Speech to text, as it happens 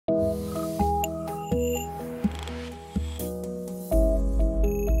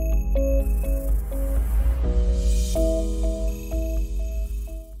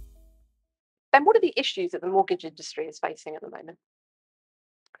Ben, what are the issues that the mortgage industry is facing at the moment?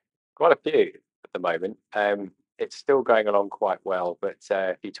 Quite a few at the moment. It's still going along quite well, but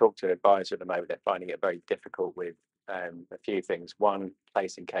if you talk to an advisor at the moment, they're finding it very difficult with a few things. One,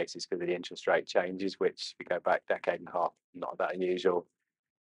 placing cases because of the interest rate changes, which if we go back a decade and a half, not that unusual.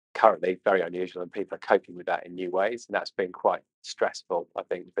 Currently, very unusual, and people are coping with that in new ways, and that's been quite stressful, I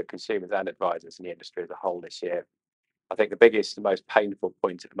think, for consumers and advisors in the industry as a whole this year. I think the biggest and most painful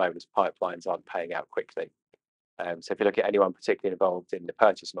point at the moment is pipelines aren't paying out quickly. So if you look at anyone particularly involved in the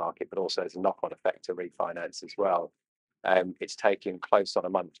purchase market, but also as a knock-on effect to refinance as well, it's taking close on a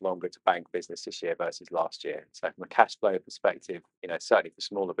month longer to bank business this year versus last year. So from a cash flow perspective, certainly for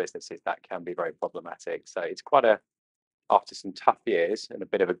smaller businesses, that can be very problematic. So it's quite after some tough years and a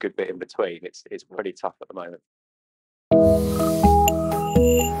bit of a good bit in between, it's pretty tough at the moment.